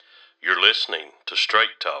You're listening to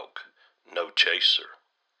Straight Talk, No Chaser.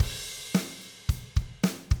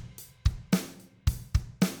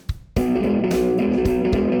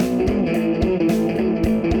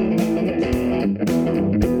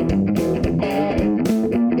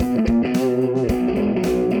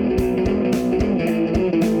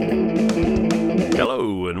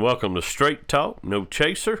 Hello and welcome to Straight Talk, No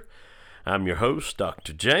Chaser. I'm your host,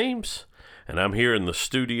 Dr. James, and I'm here in the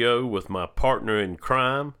studio with my partner in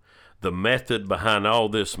crime, the method behind all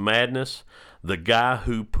this madness, the guy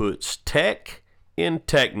who puts tech in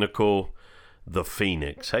technical, the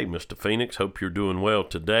Phoenix. Hey, Mr. Phoenix, hope you're doing well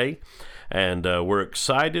today. And we're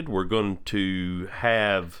excited. We're going to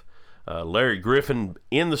have Larry Griffin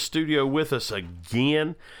in the studio with us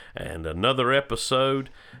again, and another episode,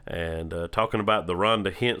 and talking about the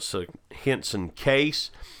Rhonda Hinson case.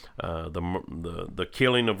 The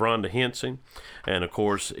killing of Rhonda Hinson. And of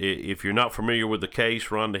course, if you're not familiar with the case,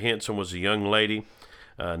 Rhonda Hinson was a young lady,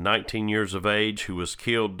 19 years of age, who was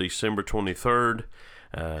killed December 23rd,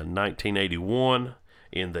 1981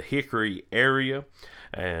 in the Hickory area.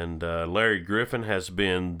 And Larry Griffin has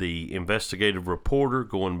been the investigative reporter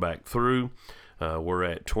going back through. We're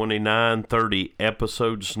at 29, 30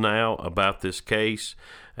 episodes now about this case,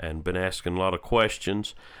 and been asking a lot of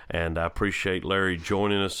questions, and I appreciate Larry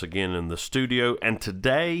joining us again in the studio. And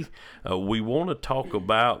today we want to talk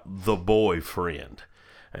about the boyfriend,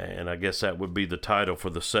 and I guess that would be the title for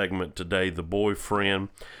the segment today, the boyfriend.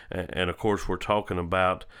 And of course we're talking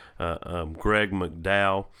about Greg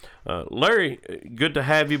McDowell. Larry, good to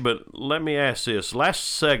have you, but let me ask this. Last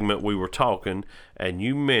segment we were talking, and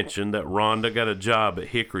you mentioned that Rhonda got a job at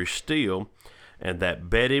Hickory Steel, and that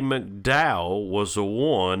Betty McDowell was the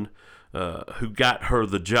one who got her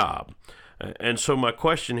the job. And so my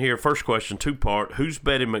question here, first question, two-part, who's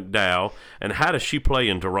Betty McDowell, and how does she play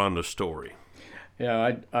into Rhonda's story?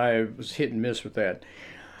 Yeah, I was hit and miss with that.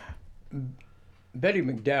 Betty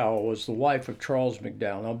McDowell was the wife of Charles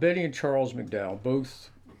McDowell. Now, Betty and Charles McDowell both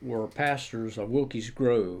were pastors of Wilkes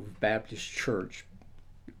Grove Baptist Church.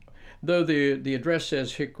 Though the address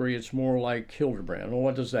says Hickory, it's more like Hildebrand. Well,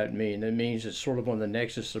 what does that mean? It means it's sort of on the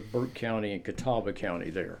nexus of Burke County and Catawba County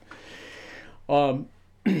there. And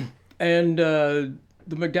the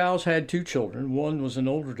McDowells had two children. One was an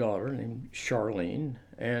older daughter named Charlene,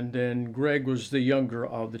 and then Greg was the younger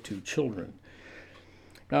of the two children.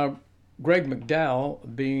 Now, Greg McDowell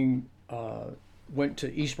went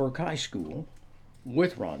to East Burke High School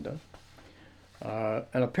with Rhonda,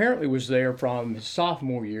 and apparently was there from his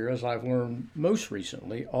sophomore year, as I've learned most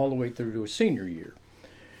recently, all the way through to his senior year.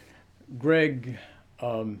 Greg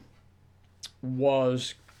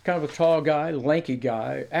was kind of a tall guy, lanky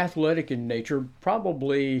guy, athletic in nature.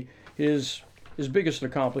 Probably his biggest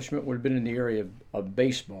accomplishment would have been in the area of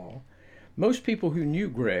baseball. Most people who knew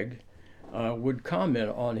Greg would comment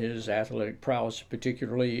on his athletic prowess,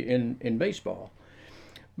 particularly in baseball.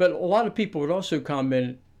 But a lot of people would also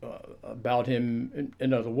comment about him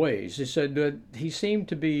in other ways. They said that he seemed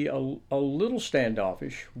to be a little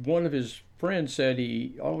standoffish. One of his friends said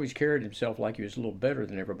he always carried himself like he was a little better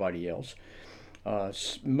than everybody else.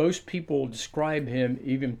 Most people describe him,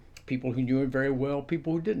 even people who knew him very well,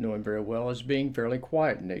 people who didn't know him very well, as being fairly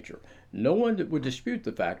quiet in nature. No one would dispute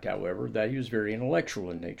the fact, however, that he was very intellectual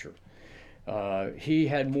in nature. He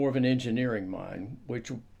had more of an engineering mind,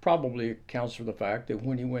 which probably accounts for the fact that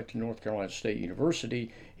when he went to North Carolina State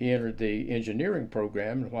University, he entered the engineering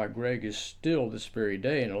program, and why Greg is still this very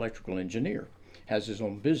day an electrical engineer, has his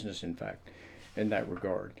own business, in fact, in that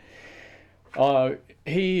regard.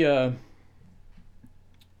 He and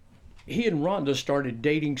Rhonda started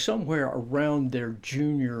dating somewhere around their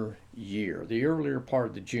junior year, the earlier part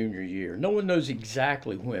of the junior year. No one knows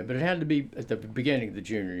exactly when, but it had to be at the beginning of the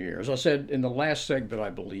junior year. As I said in the last segment, I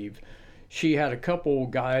believe, she had a couple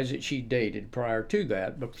guys that she dated prior to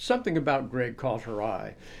that, but something about Greg caught her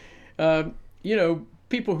eye.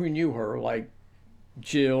 People who knew her, like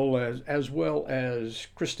Jill, as well as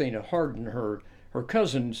Christina Harden, her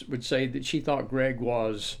cousins, would say that she thought he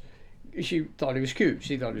was cute.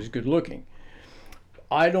 She thought he was good looking.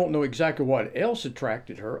 I don't know exactly what else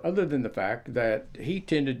attracted her, other than the fact that he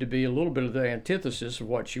tended to be a little bit of the antithesis of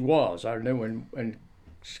what she was. I know in a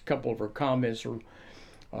couple of her comments,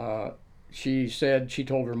 she said she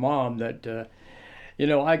told her mom that,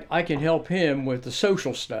 I can help him with the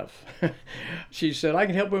social stuff. She said, I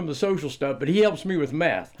can help him with the social stuff, but he helps me with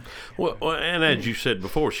math. Well, and as you said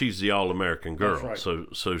before, she's the all-American girl. That's right.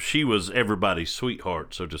 So she was everybody's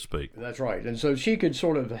sweetheart, so to speak. That's right. And so she could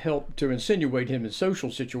sort of help to insinuate him in social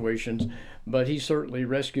situations, but he certainly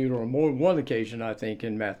rescued her on more than one occasion, I think,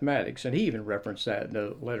 in mathematics. And he even referenced that in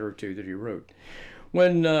a letter or two that he wrote.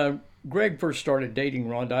 When Greg first started dating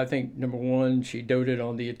Rhonda, I think number one, she doted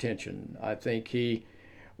on the attention. I think he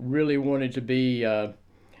really wanted to be, her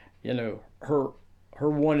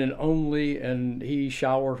one and only, and he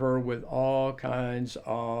showered her with all kinds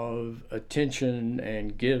of attention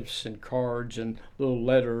and gifts and cards and little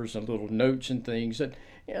letters and little notes and things that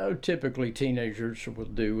typically teenagers will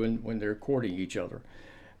do when they're courting each other.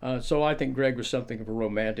 So I think Greg was something of a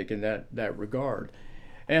romantic in that regard.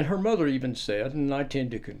 And her mother even said, and I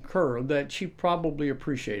tend to concur, that she probably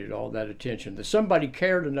appreciated all that attention, that somebody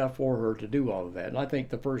cared enough for her to do all of that. And I think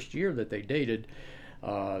the first year that they dated,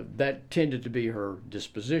 that tended to be her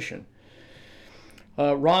disposition.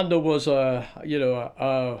 Rhonda was a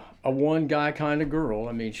one guy kind of girl.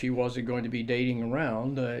 I mean, she wasn't going to be dating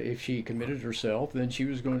around. If she committed herself, then she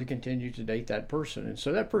was going to continue to date that person. And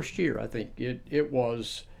so that first year, I think it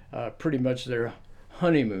was pretty much their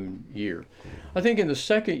honeymoon year. I think in the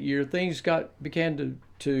second year, things began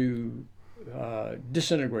to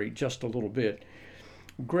disintegrate just a little bit.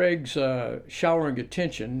 Greg's showering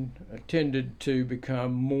attention tended to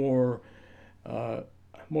become more of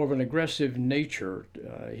an aggressive nature.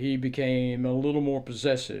 He became a little more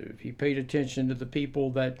possessive. He paid attention to the people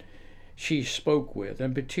that she spoke with,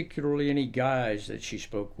 and particularly any guys that she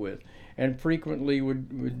spoke with, and frequently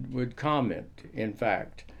would comment, in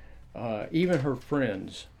fact. Even her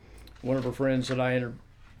friends, one of her friends that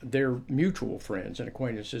their mutual friends and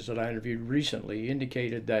acquaintances that I interviewed recently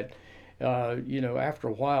indicated that after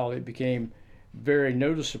a while, it became very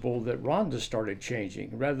noticeable that Rhonda started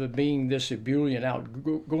changing. Rather than being this ebullient,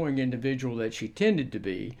 outgoing individual that she tended to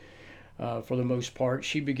be, for the most part,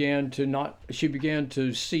 she began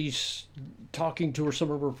to cease talking to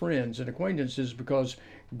some of her friends and acquaintances because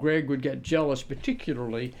Greg would get jealous,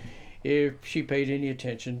 particularly if she paid any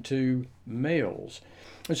attention to males.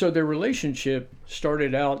 And so their relationship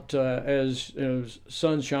started out as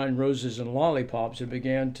sunshine, roses, and lollipops, and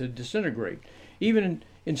began to disintegrate. Even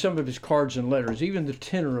in some of his cards and letters, even the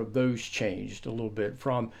tenor of those changed a little bit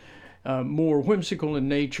from more whimsical in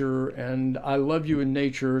nature and I love you in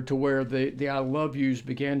nature to where the I love yous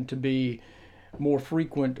began to be more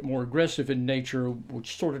frequent, more aggressive in nature,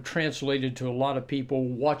 which sort of translated to a lot of people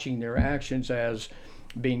watching their actions as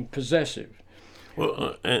being possessive.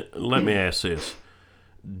 Well, let me ask this.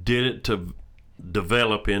 Did it to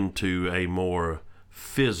develop into a more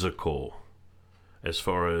physical, as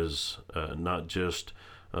far as not just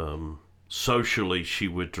socially she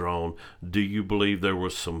withdrawn? Do you believe there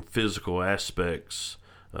was some physical aspects,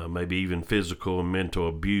 maybe even physical and mental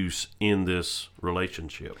abuse in this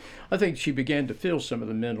relationship? I think she began to feel some of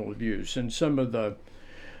the mental abuse and some of the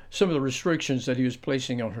restrictions that he was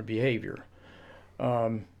placing on her behavior.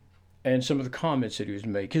 And some of the comments that he was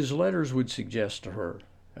making. His letters would suggest to her,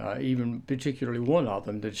 even particularly one of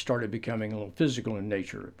them that started becoming a little physical in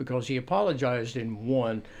nature, because he apologized in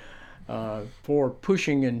one for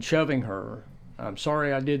pushing and shoving her. I'm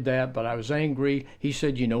sorry I did that, but I was angry. He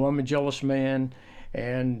said, I'm a jealous man.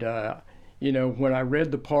 And, when I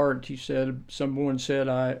read the part, he said, someone said,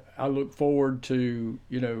 I look forward to,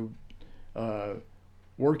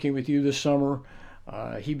 working with you this summer.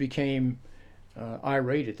 He became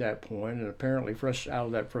irate at that point, and apparently out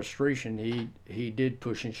of that frustration, he did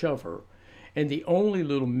push and shove her. And the only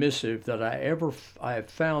little missive that I have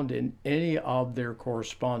found in any of their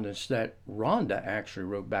correspondence that Rhonda actually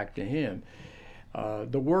wrote back to him,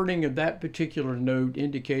 the wording of that particular note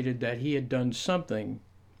indicated that he had done something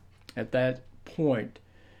at that point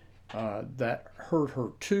that hurt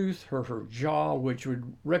her tooth, hurt her jaw, which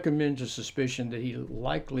would recommend to suspicion that he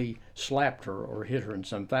likely slapped her or hit her in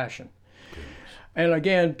some fashion. And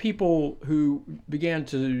again, people who began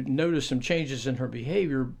to notice some changes in her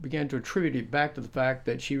behavior began to attribute it back to the fact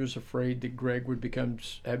that she was afraid that Greg would become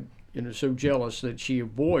so jealous that she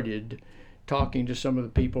avoided talking to some of the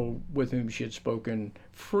people with whom she had spoken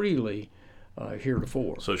freely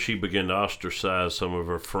heretofore. So she began to ostracize some of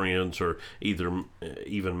her friends or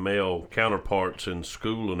even male counterparts in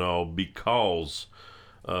school and all because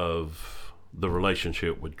of the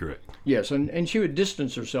relationship with Greg. Yes, and she would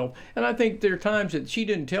distance herself. And I think there are times that she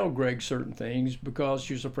didn't tell Greg certain things because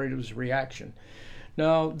she was afraid of his reaction.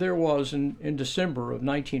 Now, there was in December of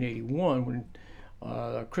 1981 when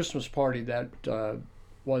a Christmas party that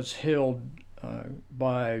was held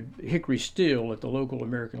by Hickory Steel at the local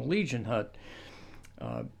American Legion hut.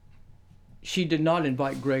 She did not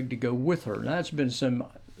invite Greg to go with her. Now, that's been some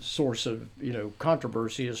source of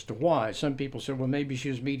controversy as to why. Some people said, well, maybe she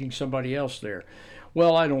was meeting somebody else there.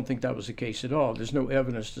 Well, I don't think that was the case at all. There's no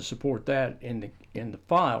evidence to support that in the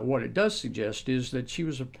file. What it does suggest is that she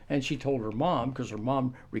was, and she told her mom, because her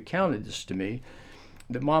mom recounted this to me,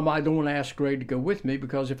 that, Mom, I don't want to ask Greg to go with me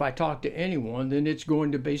because if I talk to anyone, then it's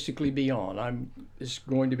going to basically be on. It's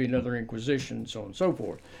going to be another inquisition, so on and so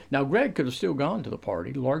forth. Now, Greg could have still gone to the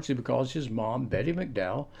party, largely because his mom, Betty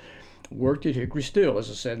McDowell, worked at Hickory Still, as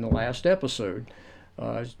I said in the last episode.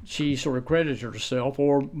 She sort of credited herself,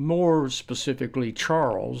 or more specifically,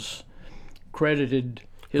 Charles credited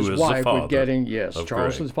his wife with getting,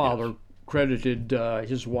 Charles, the father, credited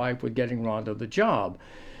his wife with getting Rhonda the job.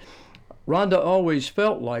 Rhonda always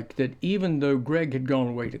felt like that even though Greg had gone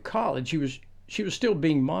away to college, she was still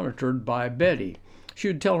being monitored by Betty. She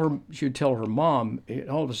would tell her mom,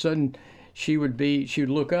 all of a sudden she would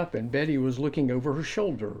look up and Betty was looking over her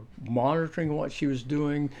shoulder, monitoring what she was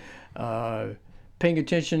doing, paying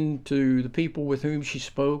attention to the people with whom she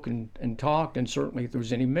spoke and talked, and certainly if there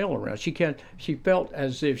was any mail around. She felt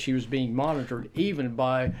as if she was being monitored even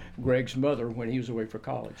by Greg's mother when he was away for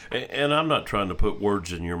college. And I'm not trying to put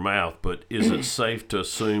words in your mouth, but is it safe to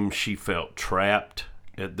assume she felt trapped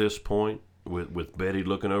at this point with Betty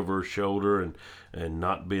looking over her shoulder and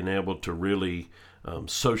not being able to really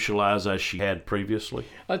socialize as she had previously?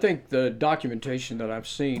 I think the documentation that I've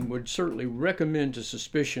seen would certainly recommend to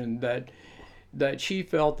suspicion that she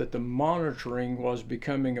felt that the monitoring was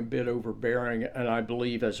becoming a bit overbearing, and I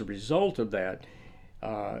believe as a result of that,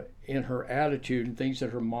 in her attitude and things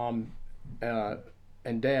that her mom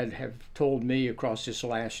and dad have told me across this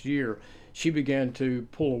last year, she began to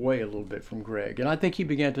pull away a little bit from Greg, and I think he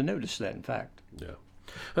began to notice that, in fact.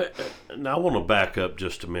 Yeah. Now I want to back up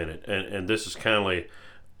just a minute, and this is kind of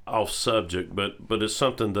off subject, but it's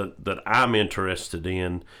something that I'm interested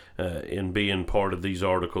in being part of these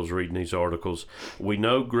articles, reading these articles. We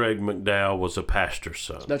know Greg McDowell was a pastor's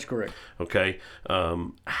son. That's correct. Okay.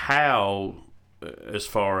 How, as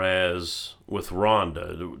far as with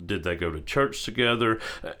Rhonda, did they go to church together?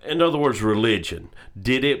 In other words, religion.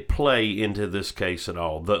 Did it play into this case at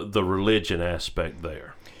all, the religion aspect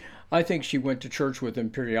there? I think she went to church with him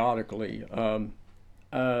periodically.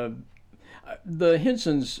 The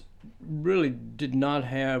Hensons really did not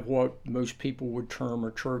have what most people would term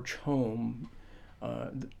a church home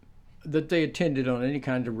that they attended on any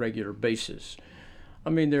kind of regular basis. I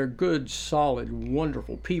mean, they're good, solid,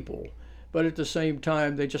 wonderful people, but at the same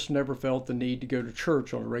time, they just never felt the need to go to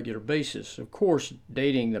church on a regular basis. Of course,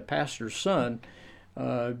 dating the pastor's son,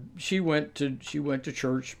 she went to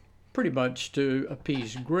church pretty much to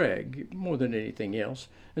appease Greg more than anything else.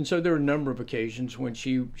 And so there were a number of occasions when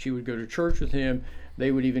she would go to church with him.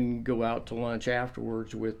 They would even go out to lunch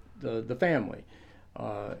afterwards with the family.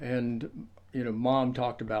 And, Mom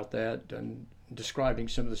talked about that and describing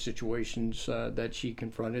some of the situations that she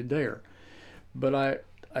confronted there. But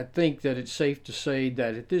I think that it's safe to say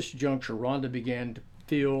that at this juncture, Rhonda began to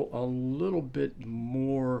feel a little bit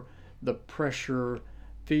more the pressure,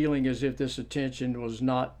 feeling as if this attention was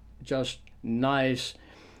not just nice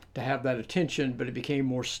to have that attention, but it became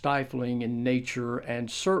more stifling in nature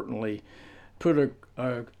and certainly put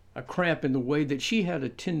a cramp in the way that she had a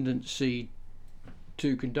tendency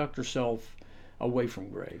to conduct herself away from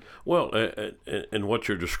Greg. Well, and what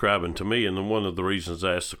you're describing to me, and one of the reasons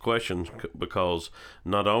I asked the question, because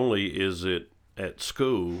not only is it at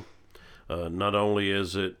school, not only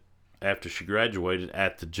is it after she graduated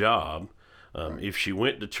at the job, right. If she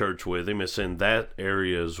went to church with him, it's in that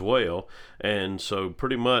area as well. And so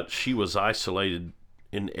pretty much she was isolated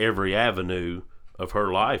in every avenue of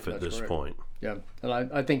her life at this point. Yeah, and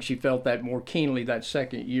I think she felt that more keenly that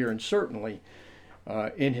second year, and certainly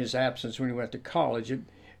in his absence when he went to college.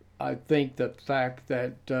 I think the fact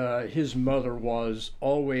that his mother was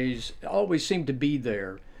always seemed to be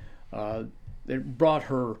there, it brought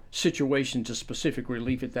her situation to specific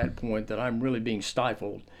relief at that point, that I'm really being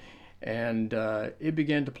stifled. And it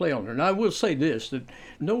began to play on her. And I will say this, that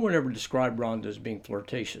no one ever described Rhonda as being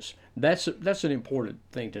flirtatious. That's an important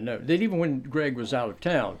thing to note. That even when Greg was out of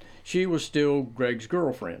town, she was still Greg's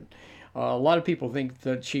girlfriend. A lot of people think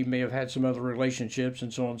that she may have had some other relationships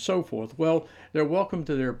and so on and so forth. Well, they're welcome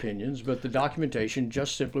to their opinions, but the documentation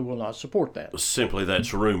just simply will not support that. Simply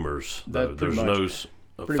that's rumors. There's no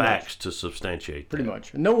facts to substantiate that. Pretty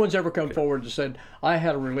much. No one's ever come forward and said, I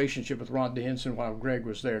had a relationship with Rhonda Henson while Greg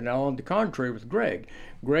was there. Now, on the contrary with Greg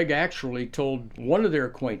actually told one of their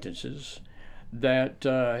acquaintances that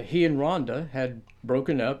he and Rhonda had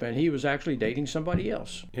broken up and he was actually dating somebody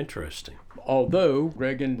else. Interesting. Although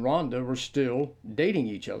Greg and Rhonda were still dating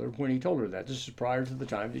each other when he told her that. This is prior to the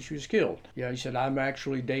time that she was killed. Yeah, he said, I'm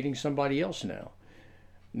actually dating somebody else now.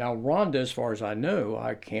 Now, Rhonda, as far as I know,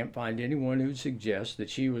 I can't find anyone who suggests that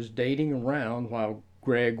she was dating around while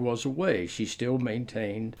Greg was away. She still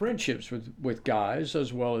maintained friendships with guys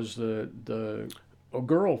as well as the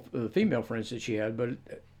female friends that she had, but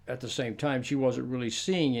at the same time, she wasn't really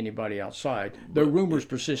seeing anybody outside. The rumors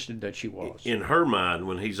persisted that she was. In her mind,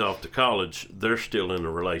 when he's off to college, they're still in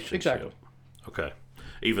a relationship. Exactly. Okay.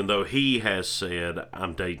 Even though he has said,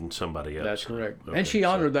 I'm dating somebody else. That's correct. Okay, and she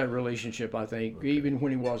honored that relationship, I think, even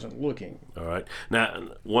when he wasn't looking. All right. Now,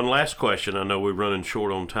 one last question. I know we're running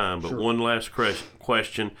short on time, but one last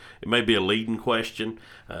question. It may be a leading question.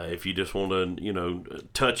 If you just want to,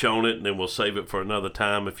 touch on it, and then we'll save it for another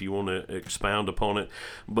time if you want to expound upon it.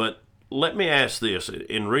 But let me ask this.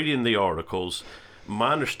 In reading the articles,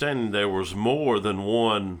 my understanding there was more than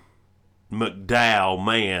one McDowell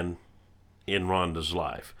man in Rhonda's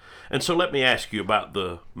life. And so let me ask you about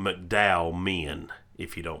the McDowell men,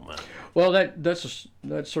 if you don't mind. Well, that's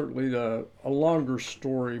certainly a longer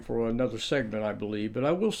story for another segment, I believe. But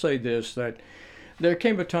I will say this, that there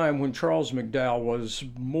came a time when Charles McDowell was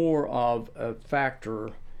more of a factor,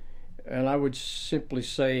 and I would simply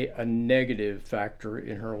say a negative factor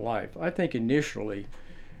in her life. I think initially,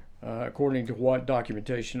 according to what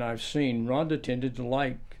documentation I've seen, Rhonda tended to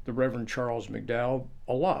like the Reverend Charles McDowell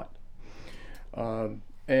a lot.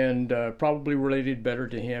 And probably related better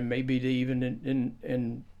to him, maybe to even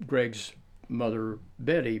in Greg's mother,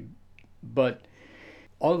 Betty. But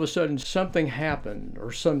all of a sudden something happened,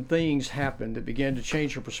 or some things happened that began to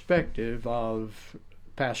change her perspective of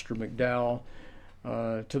Pastor McDowell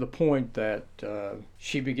to the point that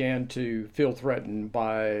she began to feel threatened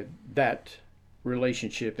by that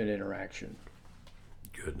relationship and interaction.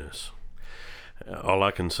 Goodness. All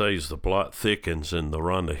I can say is the plot thickens in the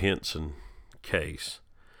Rhonda Henson case.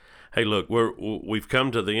 Hey, look, we've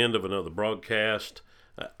come to the end of another broadcast.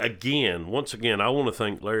 Once again, I want to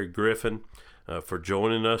thank Larry Griffin for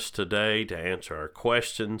joining us today to answer our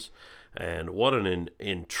questions. And what an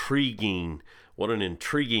intriguing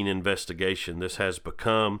investigation this has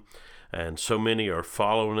become. And so many are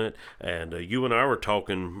following it. And you and I were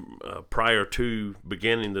talking prior to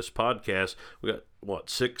beginning this podcast. We got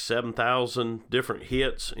 6,000-7,000 different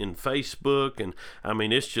hits in Facebook, and I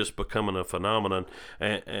mean it's just becoming a phenomenon.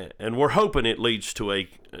 And we're hoping it leads to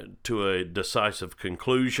a decisive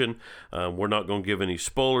conclusion. We're not going to give any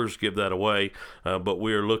spoilers, give that away, but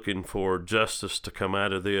we are looking for justice to come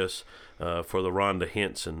out of this for the Rhonda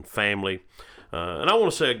Henson family. And I want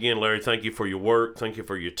to say again, Larry, thank you for your work. Thank you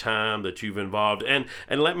for your time that you've involved. And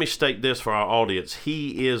let me state this for our audience.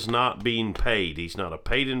 He is not being paid. He's not a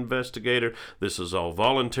paid investigator. This is all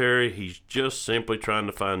voluntary. He's just simply trying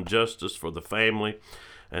to find justice for the family.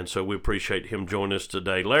 And so we appreciate him joining us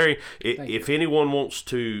today. Larry, if anyone wants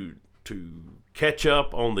to catch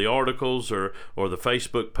up on the articles or the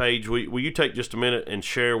Facebook page, will you take just a minute and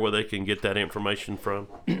share where they can get that information from?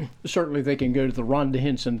 Certainly, they can go to the Rhonda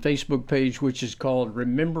Henson Facebook page, which is called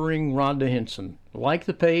Remembering Rhonda Henson. Like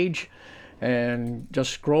the page and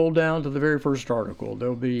just scroll down to the very first article.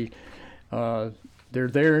 They'll be they're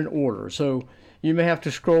there in order. So you may have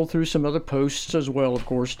to scroll through some other posts as well, of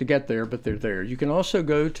course, to get there, but they're there. You can also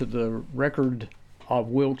go to the Record of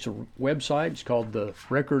Wilkes website. It's called the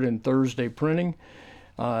Record and Thursday Printing.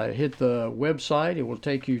 Hit the website. It will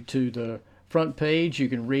take you to the front page. You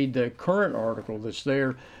can read the current article that's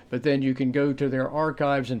there, but then you can go to their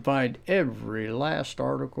archives and find every last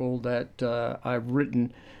article that I've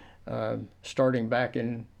written starting back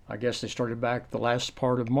in, I guess they started back the last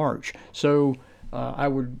part of March. So I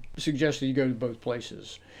would suggest that you go to both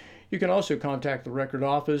places. You can also contact the record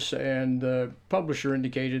office, and the publisher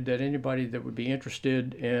indicated that anybody that would be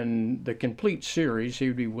interested in the complete series, he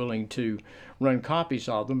would be willing to run copies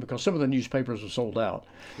of them because some of the newspapers were sold out.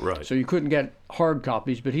 Right. So you couldn't get hard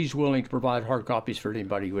copies, but he's willing to provide hard copies for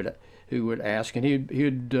anybody who would ask, and he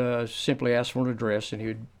would simply ask for an address, and he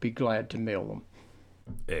would be glad to mail them.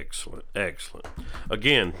 Excellent.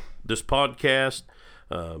 Again, this podcast,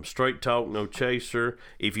 Straight Talk, No Chaser.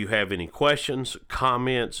 If you have any questions,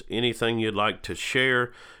 comments, anything you'd like to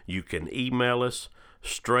share, you can email us,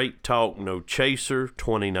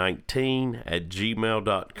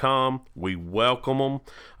 straighttalknochaser2019@gmail.com. We welcome them,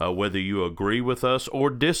 whether you agree with us or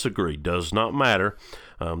disagree, does not matter.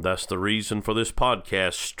 That's the reason for this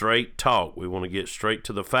podcast, Straight Talk. We want to get straight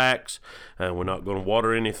to the facts, and we're not going to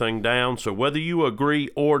water anything down. So whether you agree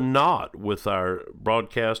or not with our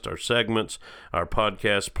broadcast, our segments, our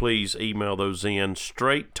podcast, please email those in,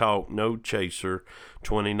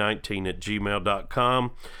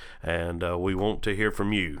 straighttalknochaser2019@gmail.com. And we want to hear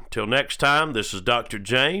from you. Till next time, this is Dr.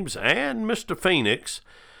 James and Mr. Phoenix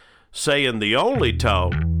saying the only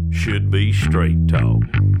talk should be straight talk.